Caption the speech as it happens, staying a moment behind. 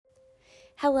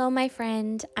Hello, my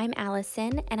friend. I'm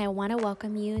Allison, and I want to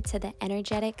welcome you to the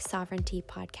Energetic Sovereignty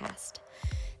Podcast.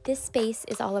 This space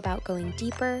is all about going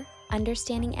deeper,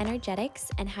 understanding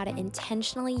energetics, and how to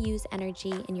intentionally use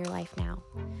energy in your life now.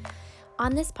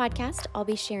 On this podcast, I'll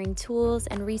be sharing tools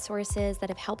and resources that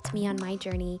have helped me on my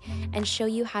journey and show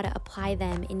you how to apply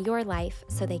them in your life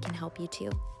so they can help you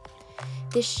too.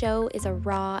 This show is a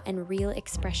raw and real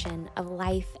expression of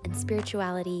life and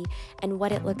spirituality and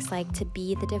what it looks like to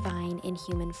be the divine in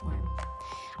human form.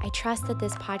 I trust that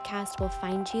this podcast will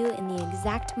find you in the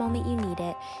exact moment you need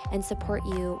it and support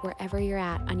you wherever you're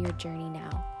at on your journey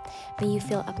now. May you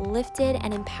feel uplifted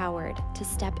and empowered to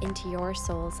step into your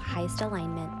soul's highest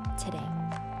alignment today.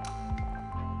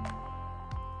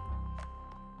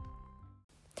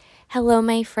 Hello,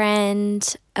 my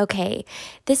friend. Okay,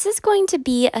 this is going to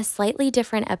be a slightly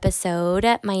different episode.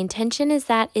 My intention is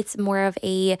that it's more of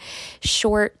a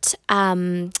short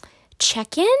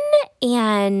check-in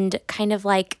and kind of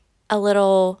like a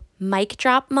little mic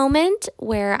drop moment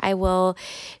where I will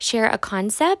share a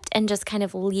concept and just kind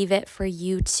of leave it for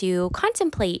you to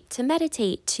contemplate, to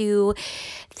meditate, to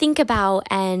think about,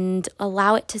 and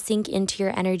allow it to sink into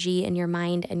your energy and your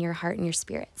mind and your heart and your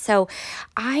spirit. So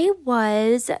I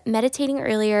was meditating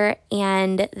earlier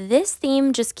and this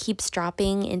theme just keeps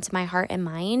dropping into my heart and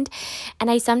mind.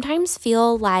 And I sometimes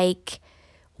feel like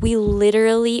we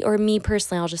literally, or me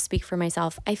personally, I'll just speak for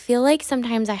myself. I feel like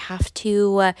sometimes I have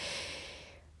to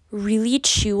really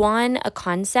chew on a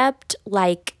concept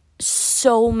like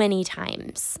so many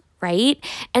times, right?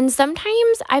 And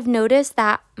sometimes I've noticed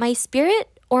that my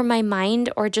spirit or my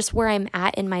mind or just where I'm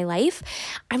at in my life,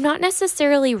 I'm not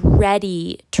necessarily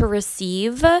ready to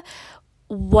receive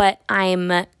what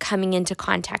I'm coming into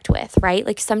contact with, right?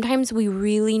 Like sometimes we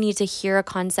really need to hear a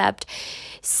concept,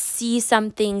 see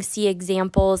something, see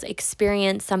examples,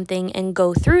 experience something, and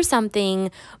go through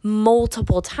something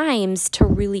multiple times to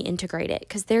really integrate it.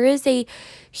 Because there is a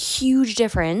huge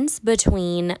difference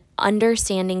between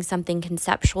understanding something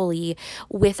conceptually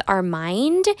with our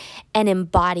mind and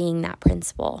embodying that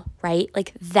principle, right?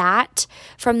 Like that,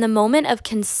 from the moment of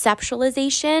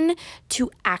conceptualization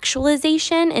to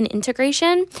actualization and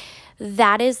integration,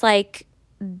 that is like,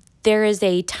 there is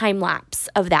a time lapse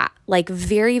of that. Like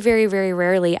very, very, very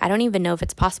rarely, I don't even know if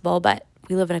it's possible, but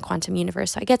we live in a quantum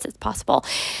universe, so I guess it's possible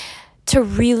to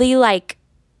really like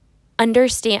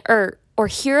understand or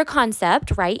hear a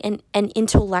concept, right? And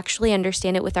intellectually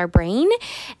understand it with our brain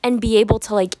and be able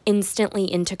to like instantly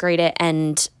integrate it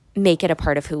and make it a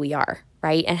part of who we are,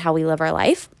 right? And how we live our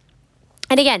life.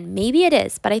 And again, maybe it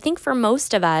is, but I think for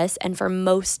most of us and for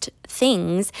most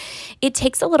things, it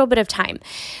takes a little bit of time.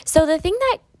 So the thing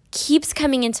that keeps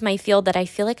coming into my field that I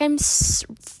feel like I'm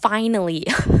finally,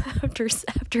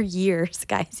 after years,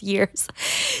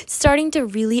 starting to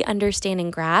really understand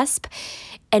and grasp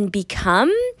and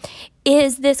become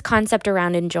is this concept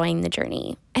around enjoying the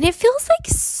journey. And it feels like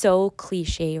so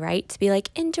cliche, right? To be like,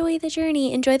 enjoy the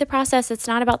journey, enjoy the process. It's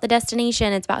not about the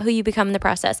destination. It's about who you become in the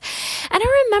process. And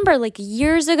I remember like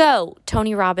years ago,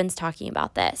 Tony Robbins talking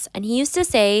about this. And he used to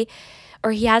say,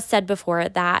 or he has said before,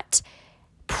 that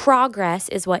progress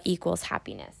is what equals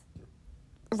happiness,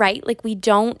 right? Like we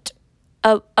don't,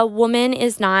 a woman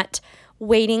is not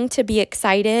waiting to be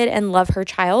excited and love her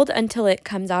child until it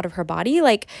comes out of her body.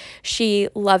 Like she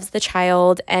loves the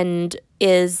child and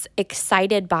is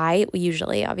excited by,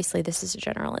 usually, obviously this is a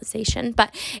generalization,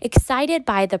 but excited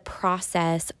by the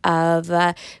process of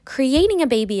creating a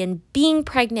baby and being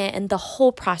pregnant and the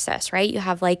whole process, right? You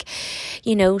have like,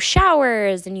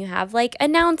 showers and you have like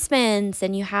announcements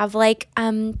and you have like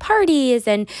parties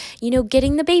and,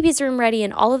 getting the baby's room ready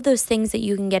and all of those things that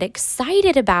you can get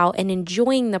excited about and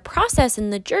enjoying the process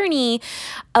and the journey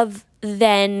of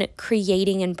then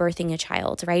creating and birthing a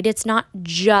child, right? It's not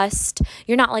just,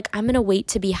 you're not like, I'm going to wait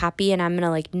to be happy and I'm going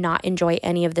to like not enjoy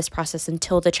any of this process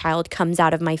until the child comes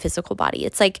out of my physical body.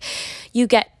 It's like you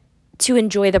get to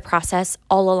enjoy the process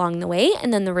all along the way.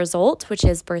 And then the result, which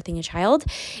is birthing a child,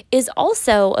 is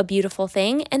also a beautiful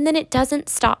thing. And then it doesn't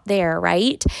stop there,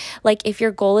 right? Like if your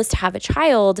goal is to have a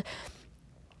child,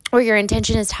 or your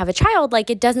intention is to have a child, like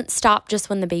it doesn't stop just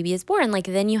when the baby is born. Like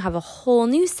then you have a whole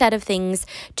new set of things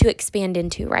to expand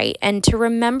into, right? And to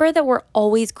remember that we're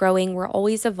always growing, we're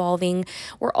always evolving,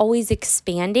 we're always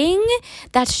expanding.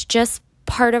 That's just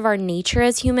part of our nature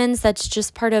as humans. That's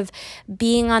just part of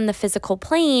being on the physical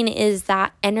plane, is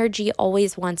that energy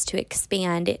always wants to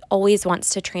expand. It always wants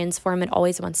to transform. It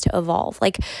always wants to evolve.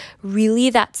 Like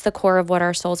really, that's the core of what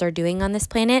our souls are doing on this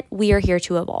planet. We are here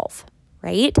to evolve.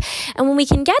 Right? And when we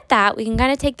can get that, we can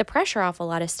kind of take the pressure off a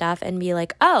lot of stuff and be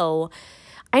like, oh,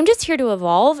 I'm just here to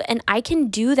evolve and I can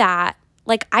do that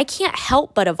like I can't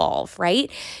help but evolve, right?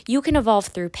 You can evolve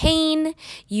through pain,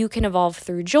 you can evolve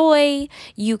through joy,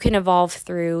 you can evolve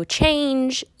through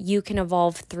change, you can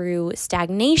evolve through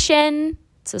stagnation.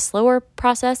 It's a slower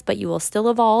process, but you will still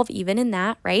evolve even in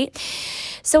that, right?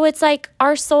 So it's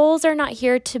our souls are not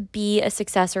here to be a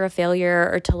success or a failure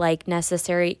or to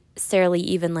necessarily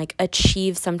even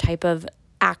achieve some type of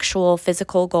actual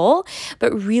physical goal,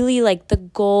 but really the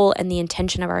goal and the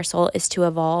intention of our soul is to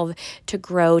evolve, to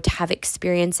grow, to have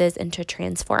experiences, and to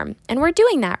transform. And we're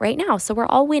doing that right now. So we're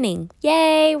all winning.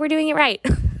 Yay, we're doing it right.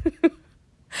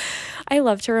 I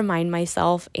love to remind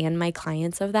myself and my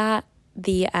clients of that.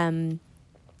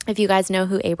 If you guys know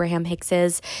who Abraham Hicks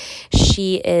is,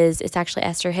 it's actually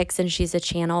Esther Hicks, and she's a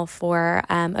channel for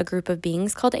a group of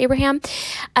beings called Abraham.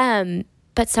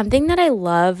 But something that I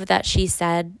love that she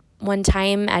said one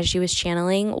time as she was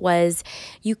channeling was,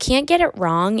 you can't get it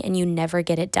wrong and you never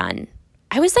get it done.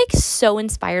 I was so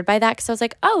inspired by that because I was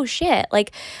oh shit,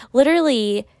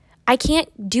 literally I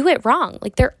can't do it wrong.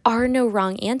 There are no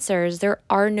wrong answers. There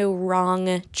are no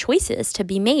wrong choices to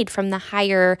be made from the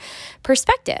higher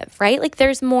perspective, right?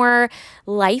 There's more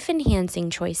life enhancing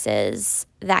choices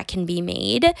that can be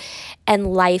made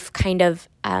and life kind of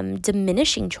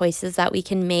diminishing choices that we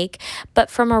can make.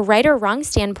 But from a right or wrong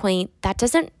standpoint,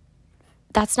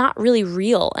 that's not really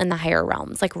real in the higher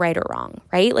realms, right or wrong,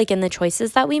 right? In the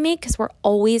choices that we make, because we're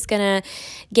always going to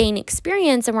gain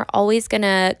experience and we're always going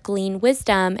to glean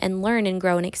wisdom and learn and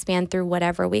grow and expand through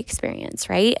whatever we experience,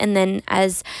 right? And then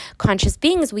as conscious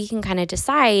beings, we can kind of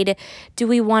decide, do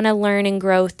we want to learn and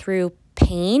grow through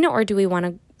pain, or do we want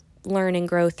to learn and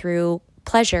grow through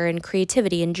pleasure and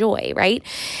creativity and joy, right?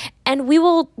 And we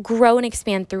will grow and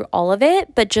expand through all of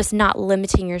it, but just not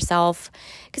limiting yourself.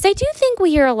 Because I do think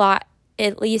we hear a lot,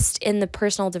 at least in the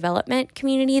personal development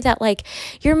community, that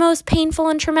your most painful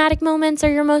and traumatic moments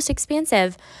are your most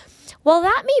expansive. While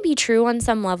that may be true on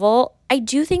some level, I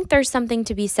do think there's something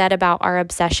to be said about our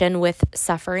obsession with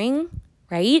suffering,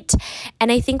 right?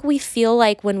 And I think we feel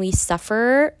when we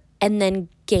suffer and then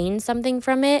gain something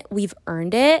from it, we've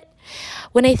earned it.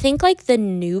 When I think the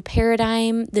new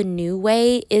paradigm, the new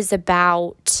way is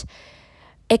about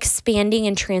expanding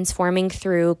and transforming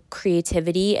through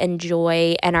creativity and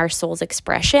joy and our soul's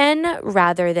expression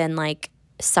rather than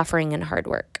suffering and hard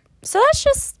work. So that's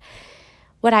just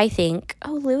what I think.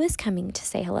 Oh, Lou is coming to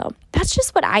say hello. That's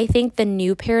just what I think the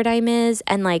new paradigm is,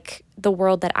 and the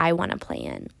world that I want to play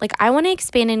in. I want to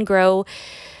expand and grow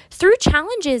through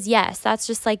challenges. Yes, that's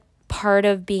just part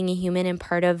of being a human and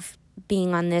part of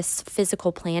being on this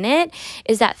physical planet,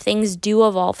 is that things do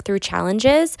evolve through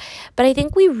challenges. But I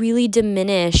think we really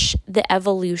diminish the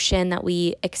evolution that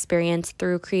we experience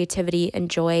through creativity and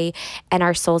joy and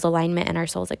our soul's alignment and our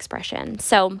soul's expression.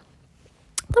 So,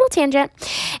 little tangent.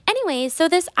 Anyway, so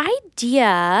this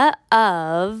idea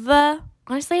of,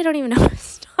 honestly, I don't even know what I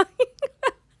was talking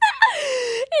about.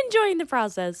 Enjoying the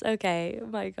process. Okay. Oh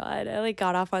my God. I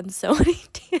got off on so many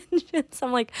tangents.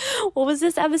 I'm what was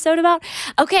this episode about?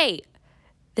 Okay.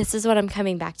 This is what I'm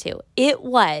coming back to. I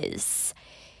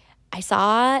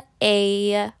saw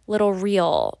a little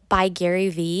reel by Gary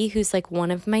Vee, who's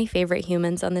one of my favorite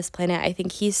humans on this planet. I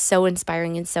think he's so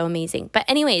inspiring and so amazing. But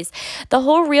anyways, the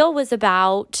whole reel was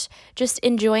about just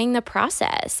enjoying the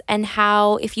process and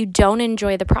how if you don't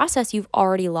enjoy the process, you've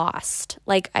already lost.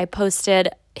 I posted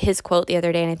his quote the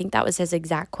other day, and I think that was his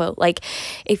exact quote.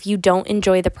 If you don't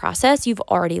enjoy the process, you've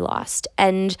already lost.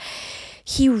 And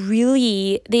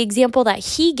the example that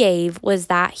he gave was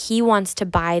that he wants to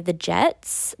buy the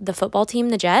Jets, the football team,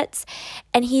 the Jets.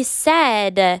 And he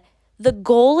said, the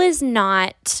goal is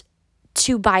not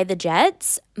to buy the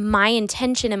Jets. My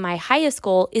intention and my highest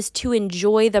goal is to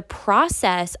enjoy the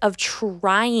process of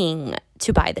trying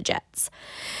to buy the Jets.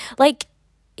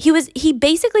 He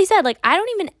basically said, I don't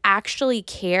even actually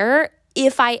care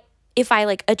if I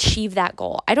achieve that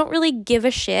goal. I don't really give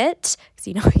a shit,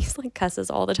 because he's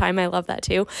cusses all the time. I love that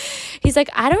too. He's I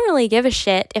don't really give a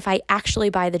shit if I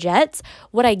actually buy the Jets.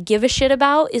 What I give a shit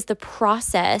about is the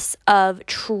process of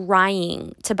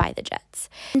trying to buy the Jets.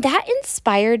 And that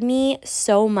inspired me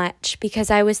so much, because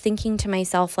I was thinking to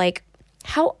myself,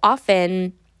 how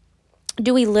often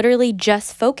do we literally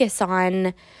just focus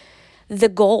on the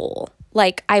goal?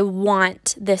 I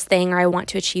want this thing, or I want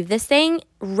to achieve this thing,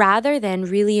 rather than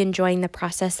really enjoying the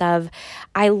process of,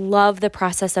 I love the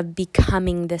process of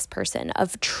becoming this person,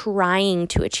 of trying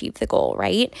to achieve the goal,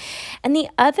 right? And the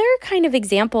other kind of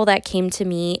example that came to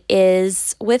me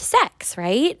is with sex,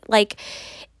 right?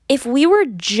 if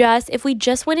we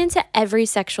just went into every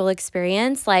sexual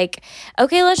experience, like,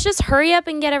 okay, let's just hurry up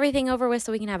and get everything over with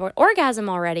so we can have an orgasm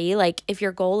already. Like, if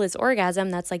your goal is orgasm,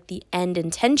 that's like the end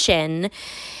intention.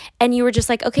 And you were just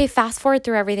like, okay, fast forward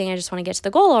through everything. I just want to get to the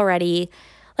goal already.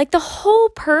 Like, the whole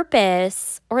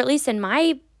purpose, or at least in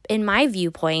my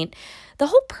viewpoint, the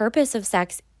whole purpose of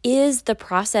sex is the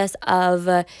process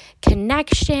of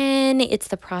connection. It's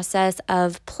the process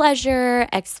of pleasure,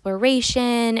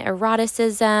 exploration,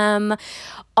 eroticism,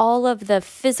 all of the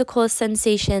physical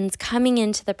sensations coming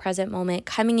into the present moment,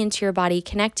 coming into your body,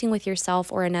 connecting with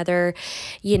yourself or another,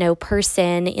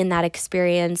 person in that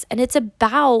experience. And it's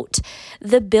about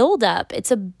the buildup.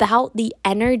 It's about the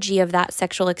energy of that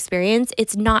sexual experience.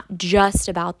 It's not just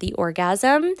about the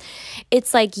orgasm.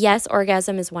 It's like, yes,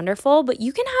 orgasm is wonderful, but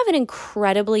you can have an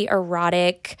incredibly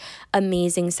erotic,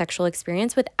 amazing sexual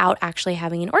experience without actually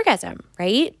having an orgasm,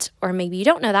 right? Or maybe you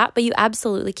don't know that, but you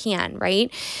absolutely can,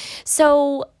 right?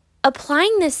 So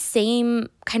applying this same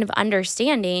kind of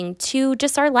understanding to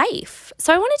just our life.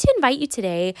 So I wanted to invite you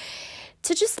today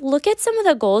to just look at some of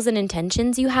the goals and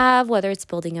intentions you have, whether it's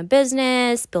building a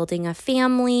business, building a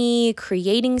family,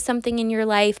 creating something in your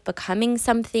life, becoming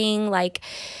something. Like,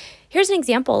 here's an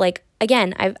example. Like,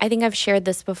 again, I think I've shared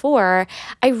this before.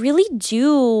 I really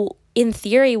do, in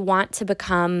theory, want to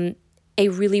become a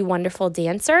really wonderful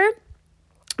dancer.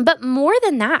 But more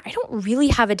than that, I don't really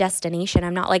have a destination.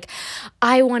 I'm not like,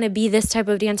 I want to be this type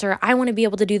of dancer. I want to be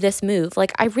able to do this move.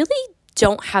 Like, I really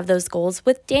don't have those goals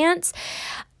with dance.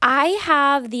 I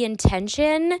have the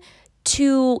intention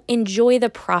to enjoy the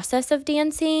process of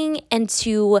dancing and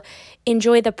to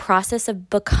enjoy the process of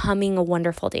becoming a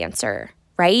wonderful dancer,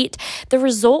 right? The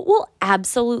result will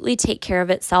absolutely take care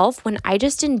of itself when I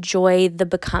just enjoy the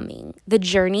becoming, the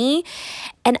journey,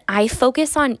 and I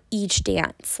focus on each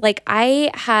dance. Like, I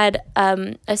had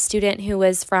a student who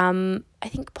was from, I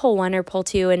think, Pole 1 or Pole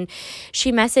 2, and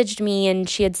she messaged me and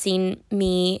she had seen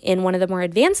me in one of the more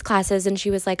advanced classes, and she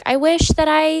was like, I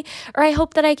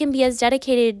hope that I can be as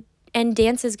dedicated and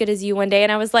dance as good as you one day.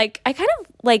 And I was like, I kind of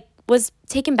like was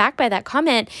taken back by that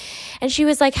comment. And she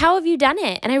was like, how have you done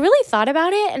it? And I really thought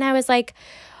about it. And I was like,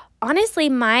 honestly,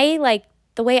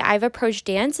 the way I've approached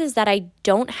dance is that I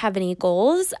don't have any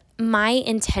goals. My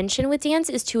intention with dance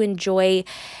is to enjoy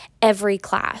every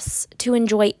class, to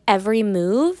enjoy every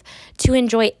move, to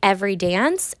enjoy every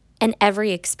dance and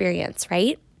every experience,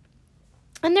 right?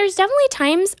 And there's definitely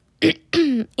times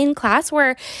in class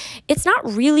where it's not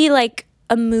really like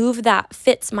a move that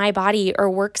fits my body or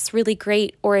works really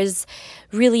great or is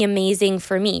really amazing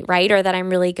for me, right? Or that I'm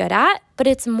really good at. But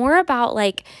it's more about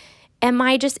like, am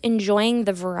I just enjoying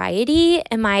the variety?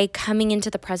 Am I coming into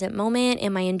the present moment?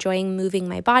 Am I enjoying moving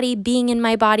my body, being in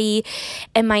my body?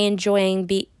 Am I enjoying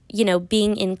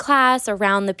being in class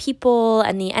around the people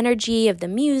and the energy of the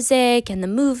music and the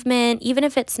movement, even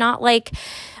if it's not like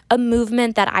a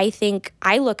movement that I think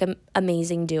I look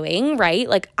amazing doing, right?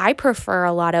 Like, I prefer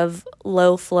a lot of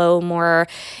low flow, more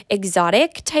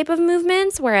exotic type of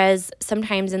movements, whereas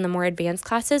sometimes in the more advanced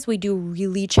classes, we do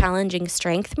really challenging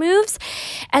strength moves.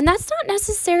 And that's not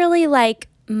necessarily like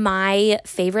my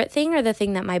favorite thing or the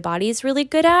thing that my body is really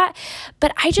good at,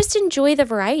 but I just enjoy the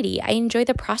variety. I enjoy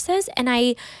the process, and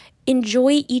I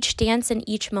enjoy each dance and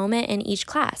each moment in each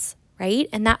class, right?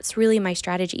 And that's really my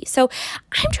strategy. So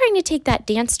I'm trying to take that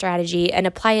dance strategy and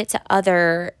apply it to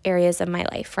other areas of my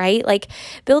life, right? Like,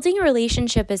 building a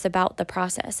relationship is about the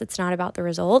process. It's not about the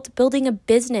result. Building a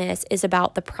business is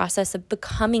about the process of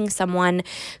becoming someone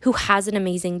who has an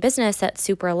amazing business that's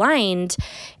super aligned.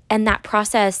 And that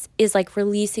process is like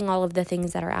releasing all of the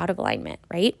things that are out of alignment,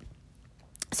 right?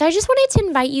 So I just wanted to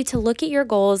invite you to look at your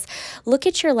goals, look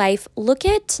at your life, look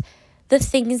at the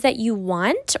things that you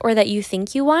want or that you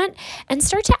think you want, and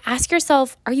start to ask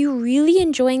yourself, are you really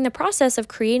enjoying the process of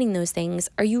creating those things?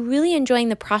 Are you really enjoying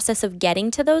the process of getting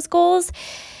to those goals?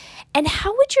 And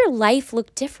how would your life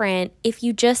look different if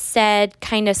you just said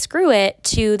kind of screw it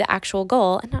to the actual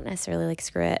goal? And not necessarily like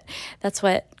screw it. That's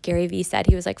what Gary Vee said.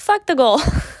 He was like, fuck the goal.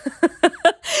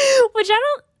 Which I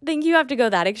don't think you have to go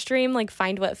that extreme, like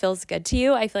find what feels good to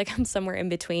you. I feel like I'm somewhere in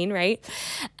between, right?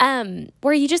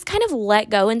 Where you just kind of let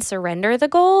go and surrender the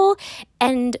goal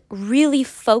and really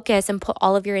focus and put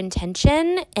all of your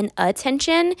intention and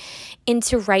attention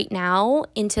into right now,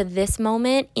 into this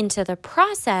moment, into the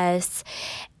process,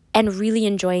 and really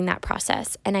enjoying that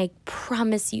process. And I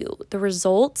promise you, the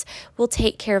result will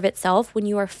take care of itself when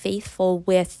you are faithful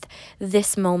with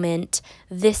this moment,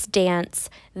 this dance,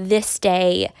 this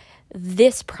day,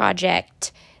 this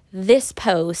project, this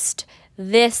post,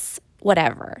 this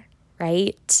whatever,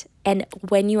 right? And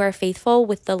when you are faithful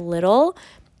with the little,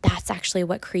 that's actually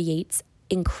what creates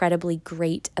incredibly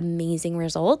great, amazing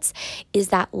results is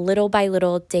that little by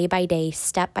little, day by day,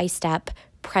 step by step,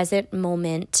 present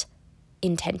moment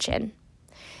intention.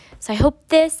 So I hope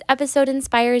this episode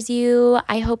inspires you.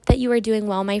 I hope that you are doing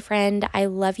well, my friend. I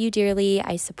love you dearly.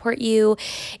 I support you.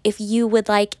 If you would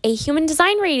like a human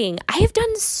design reading, I have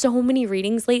done so many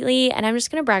readings lately, and I'm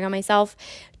just going to brag on myself.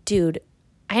 Dude,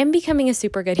 I am becoming a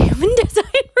super good human design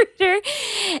reader,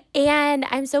 and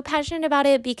I'm so passionate about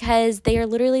it because they are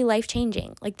literally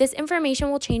life-changing. Like, this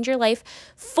information will change your life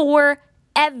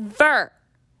forever.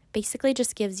 Basically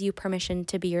just gives you permission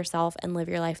to be yourself and live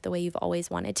your life the way you've always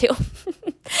wanted to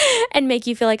and make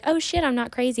you feel like, oh shit, I'm not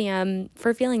crazy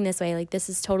for feeling this way. Like, this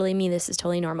is totally me. This is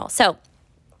totally normal. So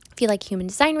if you like human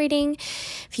design reading,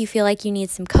 if you feel like you need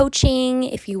some coaching,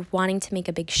 if you're wanting to make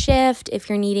a big shift, if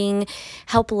you're needing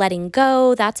help letting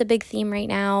go, that's a big theme right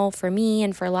now for me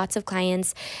and for lots of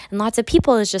clients and lots of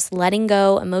people, is just letting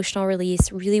go, emotional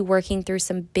release, really working through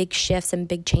some big shifts and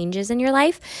big changes in your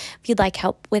life. If you'd like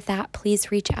help with that, please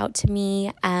reach out to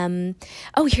me.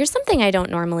 Here's something I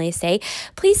don't normally say.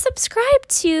 Please subscribe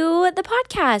to the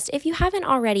podcast if you haven't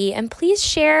already, and please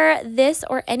share this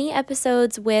or any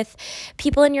episodes with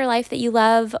people in your life that you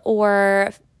love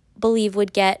or believe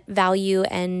would get value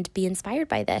and be inspired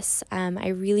by this. I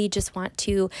really just want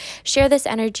to share this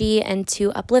energy and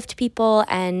to uplift people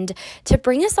and to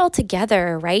bring us all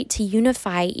together, right? To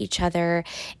unify each other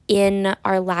in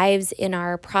our lives, in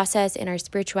our process, in our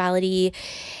spirituality,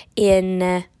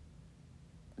 in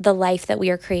the life that we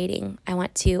are creating. I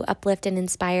want to uplift and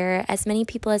inspire as many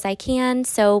people as I can.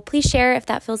 So please share if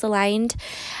that feels aligned.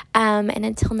 And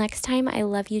until next time, I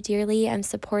love you dearly. I'm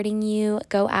supporting you.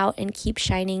 Go out and keep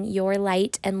shining your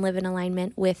light and live in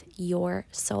alignment with your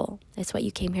soul. That's what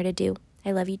you came here to do.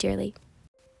 I love you dearly.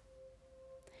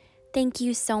 Thank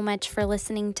you so much for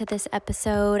listening to this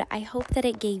episode. I hope that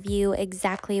it gave you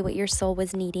exactly what your soul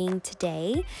was needing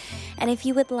today. And if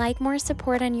you would like more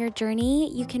support on your journey,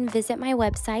 you can visit my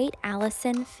website,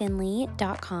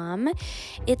 AllisonFinley.com.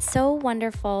 It's so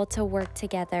wonderful to work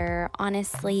together.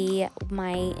 Honestly,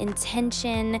 my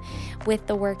intention with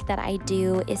the work that I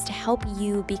do is to help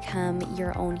you become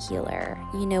your own healer.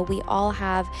 You know, we all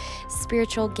have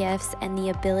spiritual gifts and the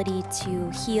ability to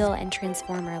heal and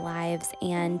transform our lives,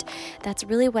 and that's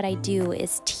really what I do,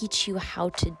 is teach you how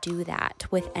to do that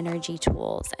with energy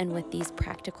tools and with these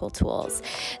practical tools.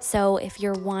 So if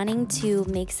you're wanting to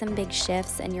make some big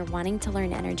shifts and you're wanting to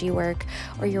learn energy work,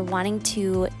 or you're wanting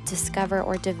to discover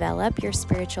or develop your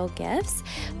spiritual gifts,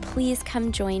 please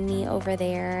come join me over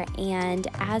there. And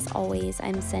as always,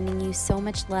 I'm sending you so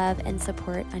much love and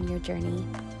support on your journey.